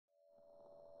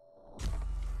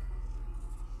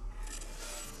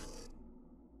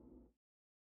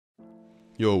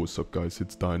Yo, what's up guys,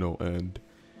 it's Dino, and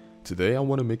today I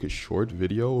want to make a short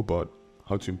video about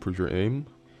how to improve your aim.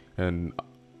 And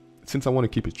since I want to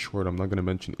keep it short, I'm not going to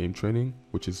mention aim training,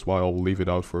 which is why I'll leave it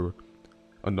out for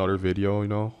another video,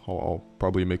 I'll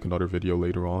probably make another video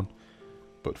later on.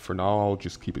 But for now, I'll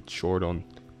just keep it short on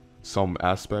some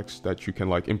aspects that you can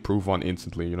like improve on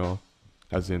instantly,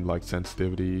 as in like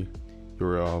sensitivity,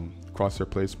 your crosshair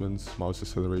placements, mouse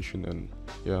acceleration, and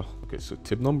yeah. Okay, so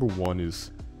tip number one is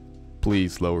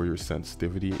please lower your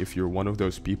sensitivity. If you're one of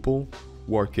those people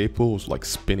who are capable of like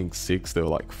spinning 6 to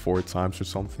like 4 times or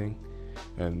something,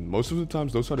 and most of the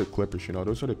times those are the clippers,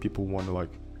 those are the people who want to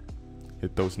like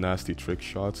hit those nasty trick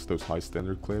shots, those high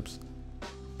standard clips.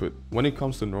 But when it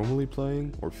comes to normally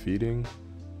playing or feeding,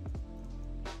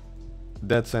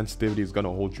 that sensitivity is gonna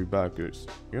hold you back, because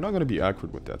you're not gonna be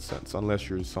accurate with that sense unless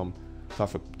you're some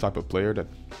type of player that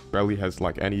barely has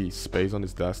like any space on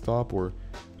his desktop or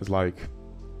has like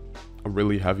a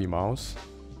really heavy mouse.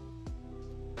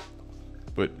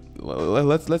 But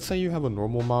let's say you have a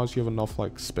normal mouse, you have enough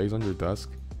like space on your desk,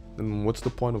 then what's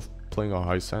the point of playing a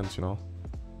high sense, Why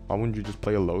wouldn't you just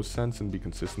play a low sense and be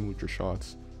consistent with your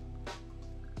shots?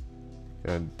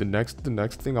 And the next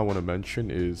thing I want to mention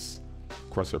is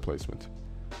crosshair placement.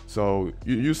 So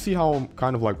you see how I'm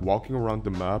kind of like walking around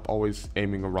the map, always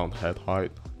aiming around head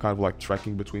height, kind of like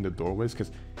trekking between the doorways,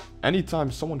 because anytime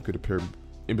someone could appear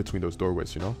in between those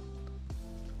doorways,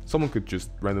 Someone could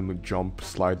just randomly jump,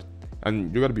 slide,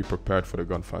 and you gotta be prepared for the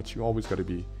gunfights. You always gotta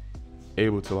be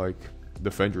able to like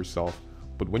defend yourself.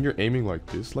 But when you're aiming like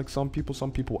this, like some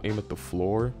people aim at the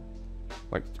floor,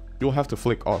 like you'll have to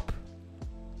flick up.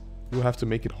 You'll have to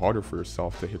make it harder for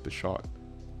yourself to hit the shot.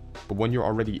 But when you're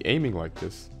already aiming like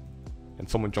this, and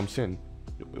someone jumps in,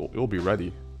 you'll be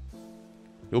ready.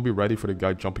 You'll be ready for the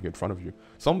guy jumping in front of you.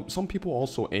 Some people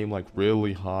also aim like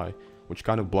really high, which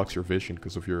kind of blocks your vision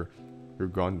because of your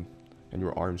gun and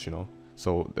your arms,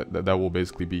 So that will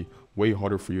basically be way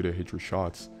harder for you to hit your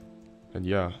shots. And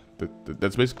yeah,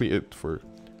 that's basically it for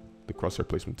the crosshair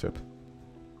placement tip.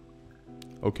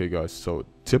 Okay guys, so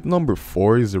tip number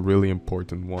 4 is a really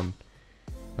important one,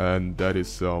 and that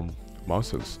is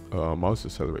mouse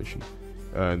acceleration.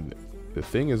 And the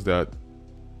thing is that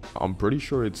I'm pretty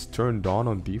sure it's turned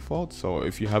on default, so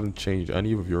if you haven't changed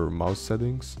any of your mouse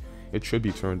settings, it should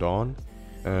be turned on.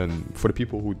 And for the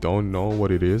people who don't know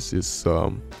what it is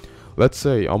let's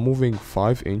say I'm moving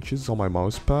 5 inches on my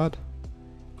mouse pad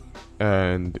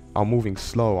and I'm moving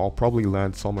slow, I'll probably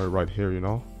land somewhere right here,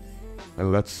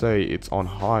 And let's say it's on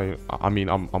high,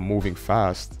 I'm moving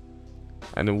fast,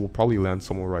 and it will probably land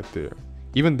somewhere right there.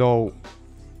 Even though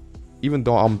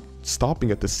I'm stopping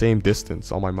at the same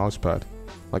distance on my mouse pad,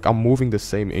 like I'm moving the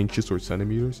same inches or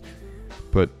centimeters,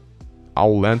 but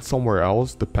I'll land somewhere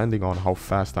else depending on how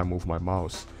fast I move my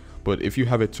mouse. But if you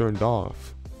have it turned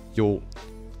off, you'll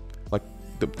like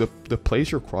the place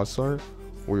your crosshair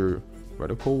or your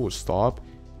reticle will stop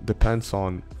depends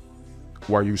on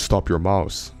where you stop your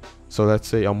mouse. So let's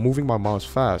say I'm moving my mouse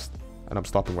fast and I'm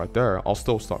stopping right there, I'll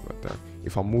still stop right there.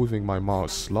 If I'm moving my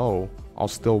mouse slow, I'll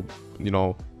still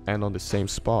end on the same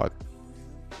spot,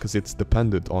 because it's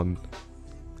dependent on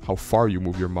how far you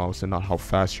move your mouse and not how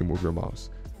fast you move your mouse.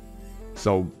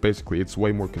 So basically it's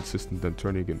way more consistent than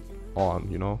turning it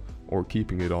on, or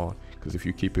keeping it on, because if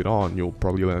you keep it on, you'll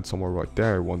probably land somewhere right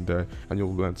there one day, and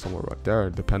you'll land somewhere right there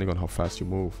depending on how fast you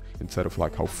move, instead of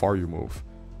like how far you move,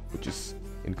 which is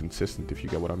inconsistent, if you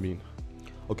get what I mean.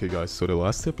 Okay guys, so the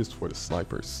last tip is for the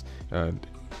snipers, and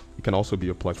it can also be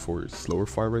applied for slower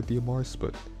fire rate DMRs,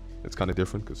 but it's kind of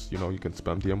different because you can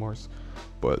spam DMRs.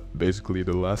 But basically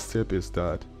the last tip is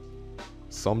that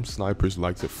some snipers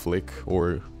like to flick,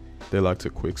 or they like to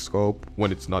quick scope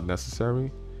when it's not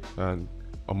necessary. And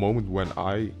a moment when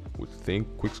I would think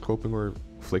quick scoping or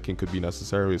flicking could be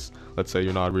necessary is, let's say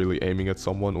you're not really aiming at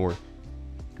someone, or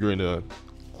you're in a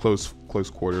close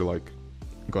quarter like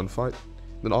gunfight,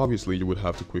 then obviously you would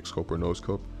have to quick scope or no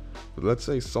scope. But let's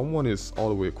say someone is all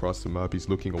the way across the map, he's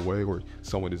looking away, or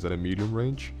someone is at a medium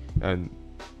range, and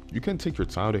you can take your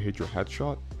time to hit your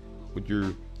headshot, but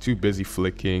you're too busy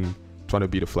flicking, trying to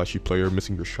be the flashy player,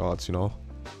 missing your shots,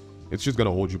 It's just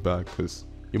gonna hold you back, because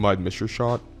you might miss your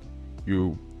shot,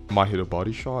 you might hit a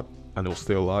body shot, and it'll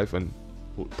stay alive and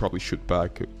will probably shoot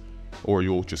back, or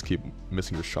you'll just keep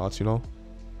missing your shots,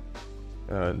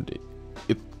 And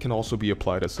it can also be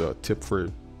applied as a tip for,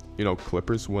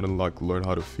 clippers who want to like learn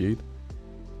how to feed.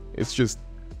 It's just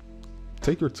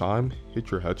take your time,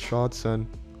 hit your headshots, and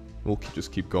we'll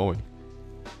just keep going.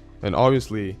 And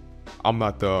obviously, I'm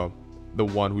not the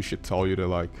one who should tell you to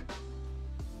like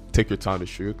take your time to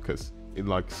shoot, because in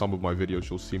like some of my videos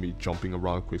you'll see me jumping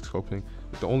around quickscoping.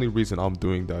 But the only reason I'm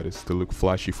doing that is to look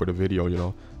flashy for the video, you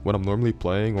know. When I'm normally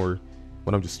playing or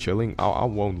when I'm just chilling, I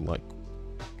won't like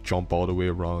jump all the way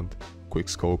around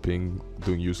quickscoping,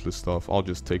 doing useless stuff. I'll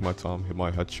just take my time, hit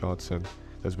my headshots, and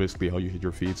that's basically how you hit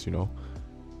your feeds, you know.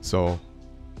 So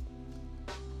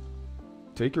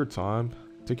take your time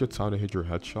to hit your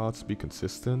headshots, be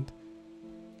consistent.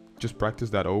 Just practice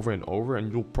that over and over,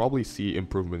 and you'll probably see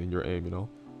improvement in your aim, you know.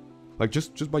 Like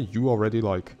just by you already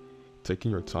like taking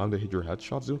your time to hit your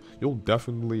headshots, you'll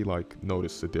definitely like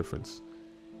notice the difference.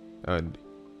 And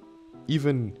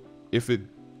even if it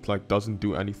like doesn't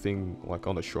do anything like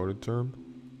on the shorter term,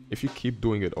 if you keep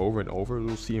doing it over and over,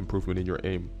 you'll see improvement in your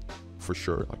aim for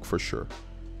sure, like for sure.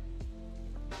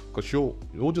 Because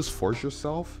you'll just force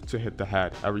yourself to hit the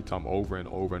head every time over and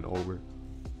over and over.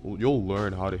 You'll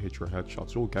learn how to hit your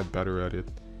headshots, you'll get better at it.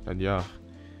 And yeah,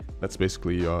 that's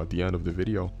basically the end of the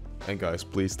video. And guys,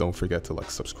 please don't forget to like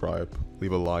subscribe,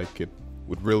 leave a like, it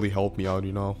would really help me out,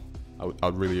 you know.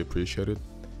 I'd really appreciate it.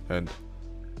 And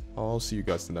I'll see you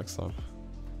guys the next time.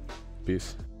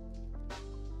 Peace.